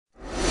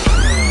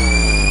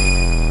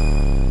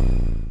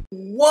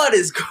What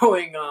is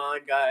going on,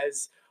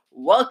 guys?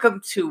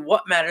 Welcome to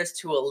What Matters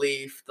to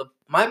Alif,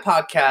 my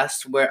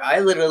podcast where I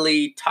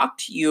literally talk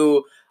to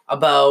you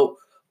about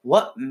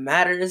what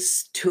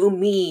matters to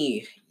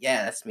me.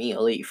 Yeah, that's me,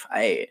 Alif.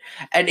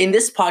 And in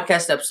this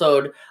podcast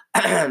episode,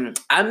 I'm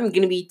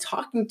going to be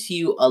talking to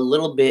you a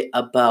little bit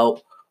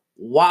about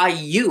why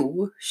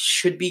you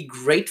should be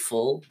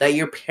grateful that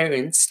your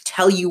parents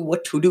tell you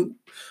what to do.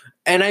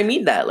 And I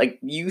mean that, like,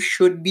 you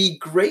should be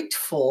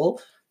grateful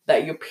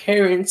that your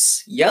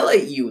parents yell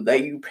at you,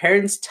 that your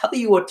parents tell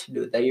you what to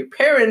do, that your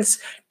parents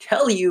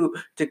tell you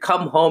to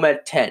come home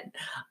at 10.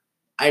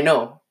 I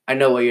know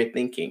what you're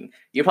thinking.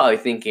 You're probably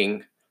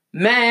thinking,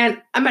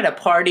 man, I'm at a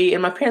party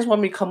and my parents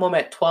want me to come home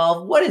at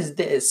 12. What is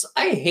this?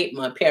 I hate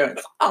my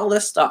parents. All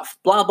this stuff.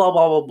 Blah, blah,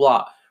 blah, blah,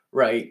 blah.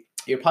 Right?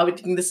 You're probably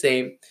thinking the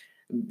same.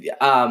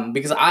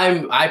 Because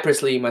I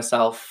personally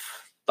myself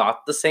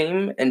thought the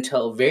same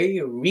until very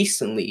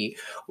recently,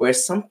 where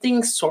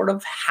something sort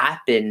of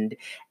happened,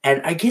 and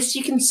I guess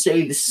you can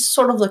say this is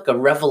sort of like a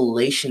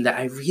revelation that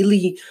I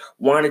really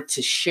wanted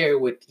to share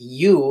with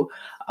you,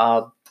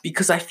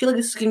 because I feel like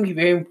this is going to be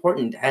very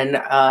important.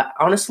 And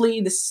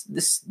honestly,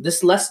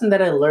 this lesson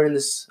that I learned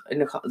this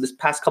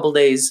past couple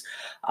days,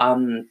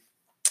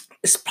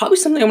 is probably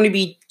something I'm going to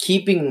be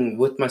keeping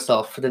with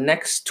myself for the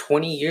next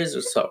 20 years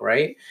or so,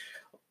 right?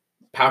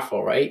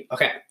 Powerful, right?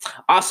 Okay,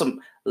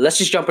 awesome. Let's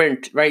just jump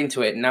right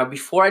into it. Now,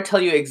 before I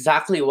tell you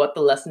exactly what the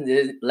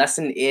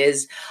lesson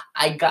is,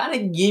 I gotta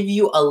give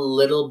you a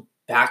little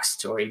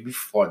backstory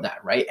before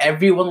that, right?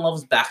 Everyone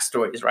loves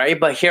backstories, right?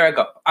 But here I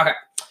go. Okay,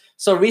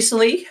 so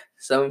recently,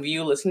 some of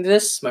you listening to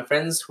this, my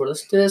friends who are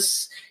listening to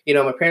this,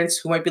 my parents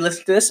who might be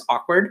listening to this,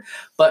 awkward,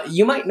 but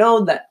you might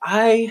know that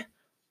I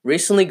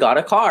recently got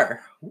a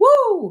car.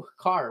 Woo!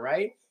 Car,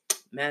 right?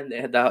 Man,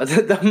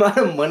 the amount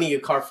of money a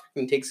car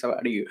fucking takes out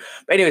of you.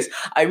 But anyways,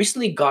 I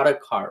recently got a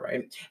car,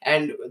 right?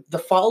 And the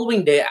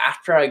following day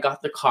after I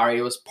got the car,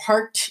 it was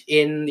parked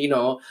in,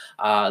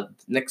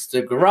 next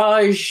to the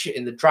garage,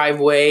 in the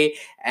driveway.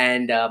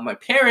 And my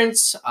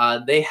parents,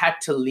 they had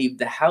to leave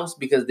the house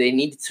because they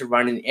needed to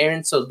run an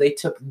errand. So they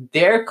took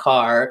their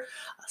car,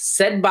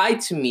 said bye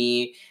to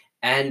me,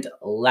 and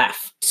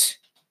left,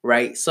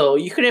 right? So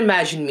you could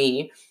imagine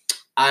me.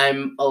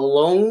 I'm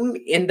alone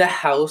in the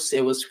house.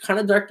 It was kind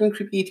of dark and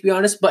creepy, to be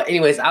honest. But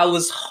anyways, I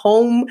was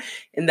home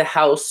in the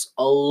house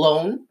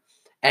alone.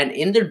 And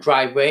in the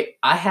driveway,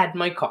 I had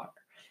my car.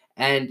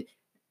 And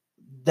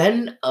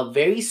then a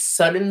very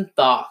sudden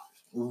thought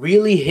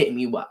really hit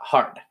me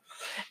hard.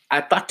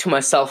 I thought to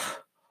myself,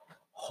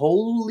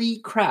 holy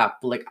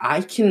crap, like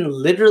I can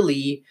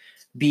literally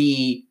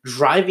be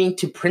driving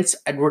to Prince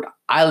Edward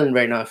Island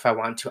right now if I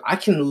want to. I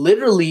can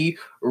literally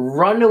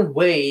run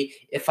away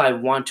if I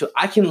want to.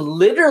 I can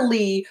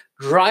literally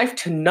drive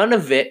to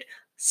Nunavut,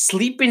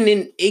 sleep in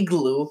an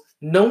igloo.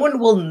 No one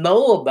will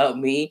know about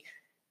me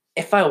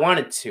if I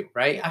wanted to,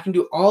 right? I can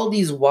do all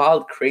these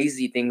wild,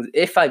 crazy things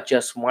if I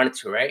just wanted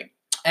to, right?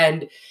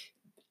 And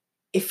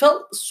it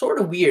felt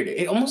sort of weird.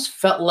 It almost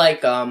felt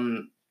like I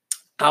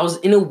was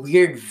in a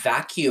weird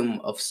vacuum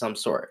of some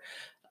sort.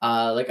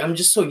 Like I'm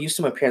just so used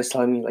to my parents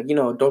telling me, like,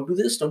 don't do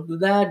this, don't do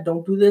that,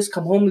 don't do this,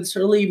 come home this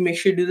early, make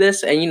sure you do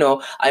this. And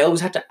I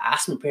always had to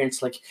ask my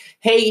parents, like,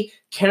 hey,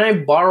 can I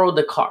borrow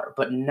the car?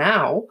 But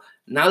now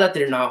that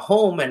they're not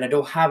home and I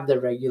don't have the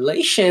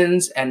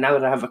regulations, and now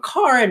that I have a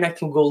car and I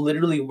can go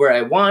literally where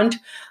I want,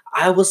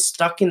 I was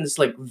stuck in this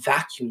like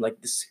vacuum, like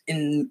this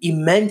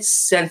immense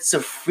sense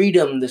of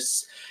freedom,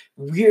 this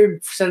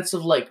weird sense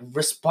of like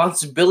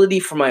responsibility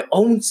for my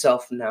own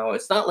self now.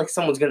 It's not like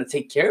someone's gonna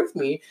take care of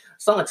me.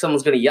 It's not like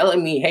someone's gonna yell at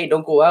me, hey,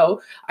 don't go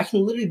out. I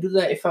can literally do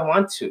that if I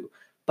want to.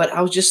 But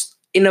I was just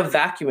in a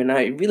vacuum, and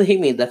it really hit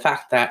me the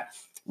fact that,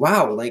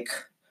 wow, like,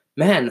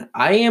 man,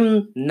 I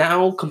am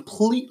now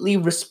completely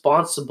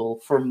responsible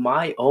for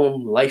my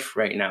own life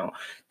right now.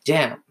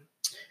 Damn.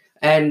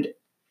 And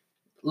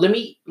let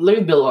me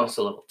build on this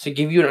a little to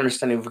give you an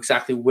understanding of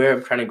exactly where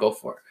I'm trying to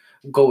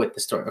go with the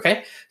story,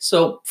 okay?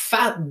 So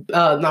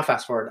not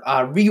fast forward,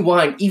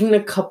 rewind even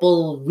a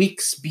couple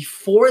weeks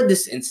before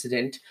this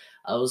incident.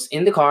 I was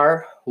in the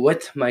car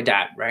with my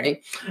dad,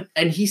 right?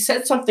 And he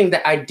said something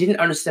that I didn't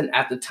understand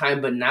at the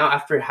time, but now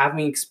after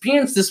having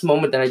experienced this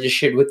moment that I just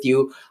shared with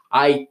you,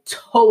 I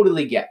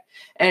totally get.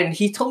 And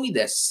he told me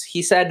this.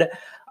 He said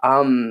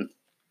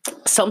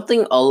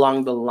something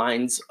along the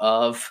lines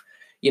of,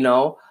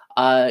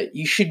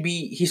 you should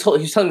be. He's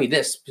telling me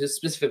this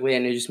specifically,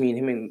 and it's just me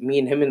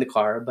and him in the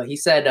car. But he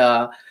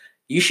said,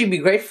 you should be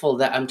grateful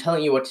that I'm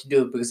telling you what to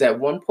do, because at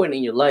one point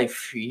in your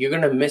life, you're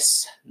gonna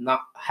miss not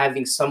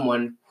having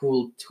someone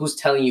who's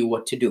telling you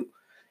what to do.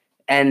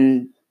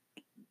 And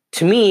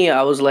to me,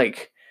 I was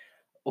like,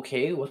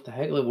 okay, what the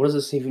heck? Like, what does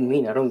this even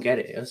mean? I don't get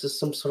it. Is this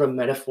some sort of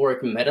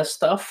metaphoric meta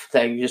stuff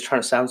that you're just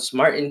trying to sound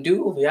smart and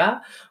do? Yeah.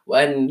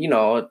 And,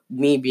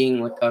 me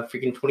being like a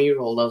freaking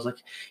 20-year-old, I was like,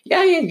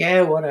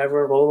 yeah,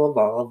 whatever, blah, blah,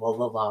 blah, blah,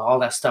 blah, blah, all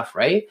that stuff,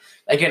 right?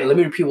 Again, let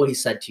me repeat what he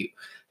said to you.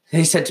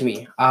 He said to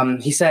me,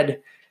 he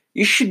said,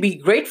 you should be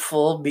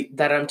grateful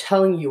that I'm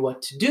telling you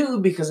what to do,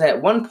 because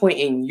at one point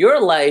in your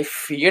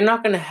life, you're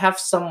not going to have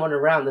someone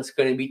around that's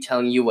going to be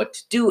telling you what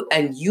to do,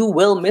 and you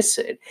will miss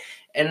it.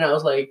 And I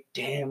was like,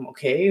 damn,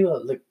 okay,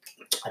 well, like,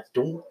 I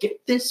don't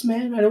get this,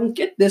 man. I don't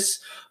get this.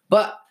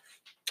 But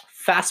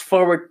fast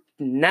forward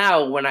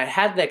now, when I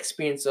had the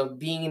experience of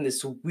being in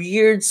this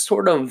weird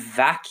sort of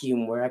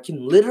vacuum where I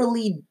can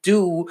literally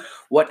do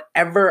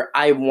whatever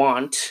I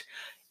want,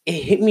 it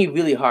hit me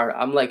really hard.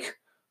 I'm like,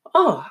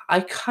 oh,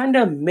 I kind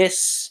of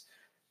miss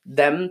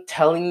them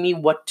telling me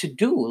what to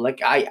do.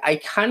 Like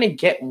I kind of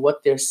get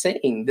what they're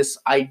saying. This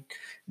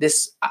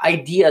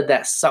idea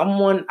that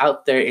someone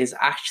out there is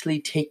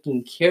actually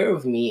taking care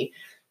of me,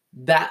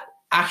 that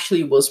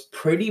actually was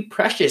pretty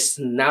precious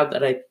now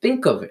that I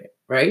think of it,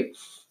 right?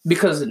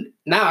 Because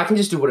now I can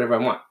just do whatever I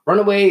want. Run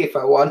away if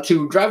I want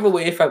to, drive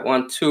away if I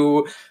want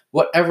to,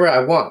 whatever I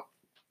want.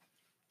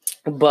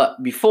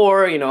 But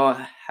before,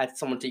 I had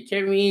someone take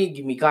care of me,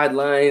 give me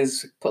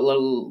guidelines,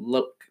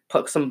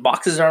 put some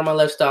boxes around my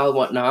lifestyle and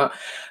whatnot.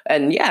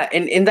 And yeah,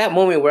 in that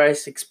moment where I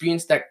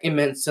experienced that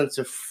immense sense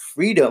of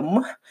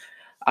freedom,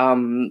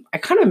 I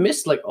kind of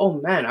missed, like, oh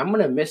man, I'm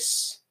gonna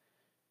miss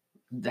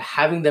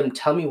having them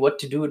tell me what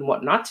to do and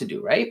what not to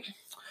do, right?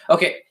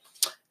 Okay,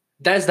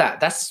 that's that.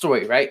 That's the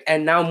story, right?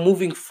 And now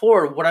moving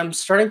forward, what I'm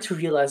starting to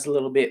realize a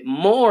little bit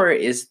more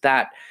is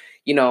that,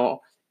 you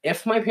know,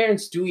 if my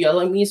parents do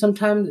yell at me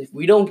sometimes, if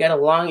we don't get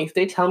along, if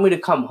they tell me to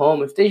come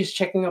home, if they're just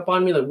checking up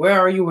on me, like, where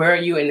are you? Where are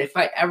you? And if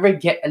I ever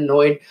get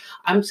annoyed,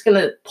 I'm just going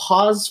to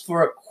pause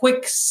for a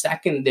quick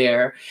second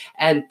there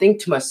and think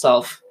to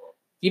myself,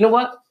 you know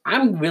what?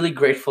 I'm really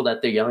grateful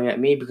that they're yelling at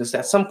me, because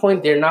at some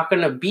point they're not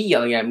going to be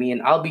yelling at me,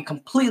 and I'll be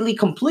completely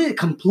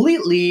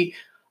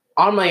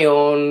on my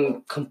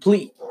own,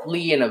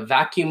 completely in a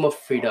vacuum of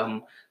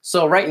freedom.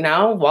 So right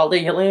now, while they're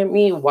yelling at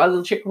me, while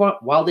they're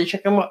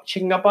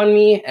checking up on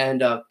me,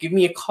 and give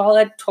me a call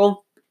at 12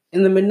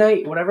 in the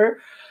midnight,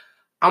 whatever,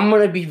 I'm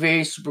gonna be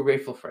very super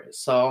grateful for it.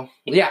 So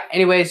yeah.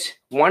 Anyways,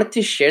 wanted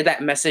to share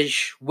that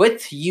message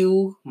with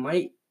you,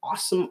 my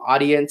awesome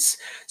audience.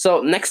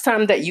 So next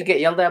time that you get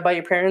yelled at by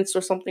your parents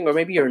or something, or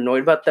maybe you're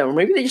annoyed about them, or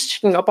maybe they're just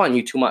checking up on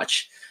you too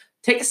much,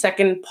 take a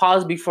second,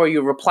 pause before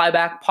you reply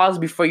back, pause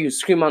before you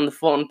scream on the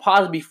phone,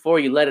 pause before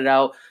you let it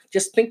out.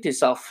 Just think to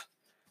yourself,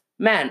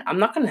 man, I'm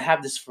not gonna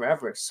have this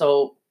forever.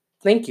 So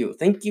thank you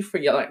for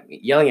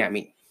yelling at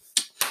me.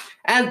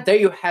 And there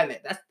you have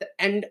it. That's the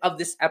end of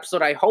this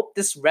episode. I hope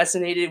this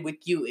resonated with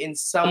you in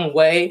some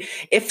way.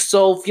 If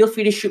so, feel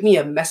free to shoot me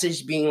a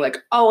message being like,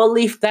 oh,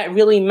 Alif, that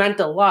really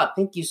meant a lot.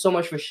 Thank you so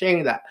much for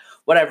sharing that.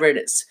 Whatever it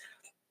is.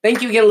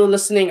 Thank you again for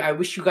listening. I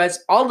wish you guys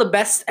all the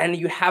best, and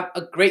you have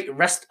a great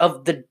rest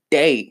of the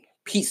day.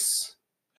 Peace.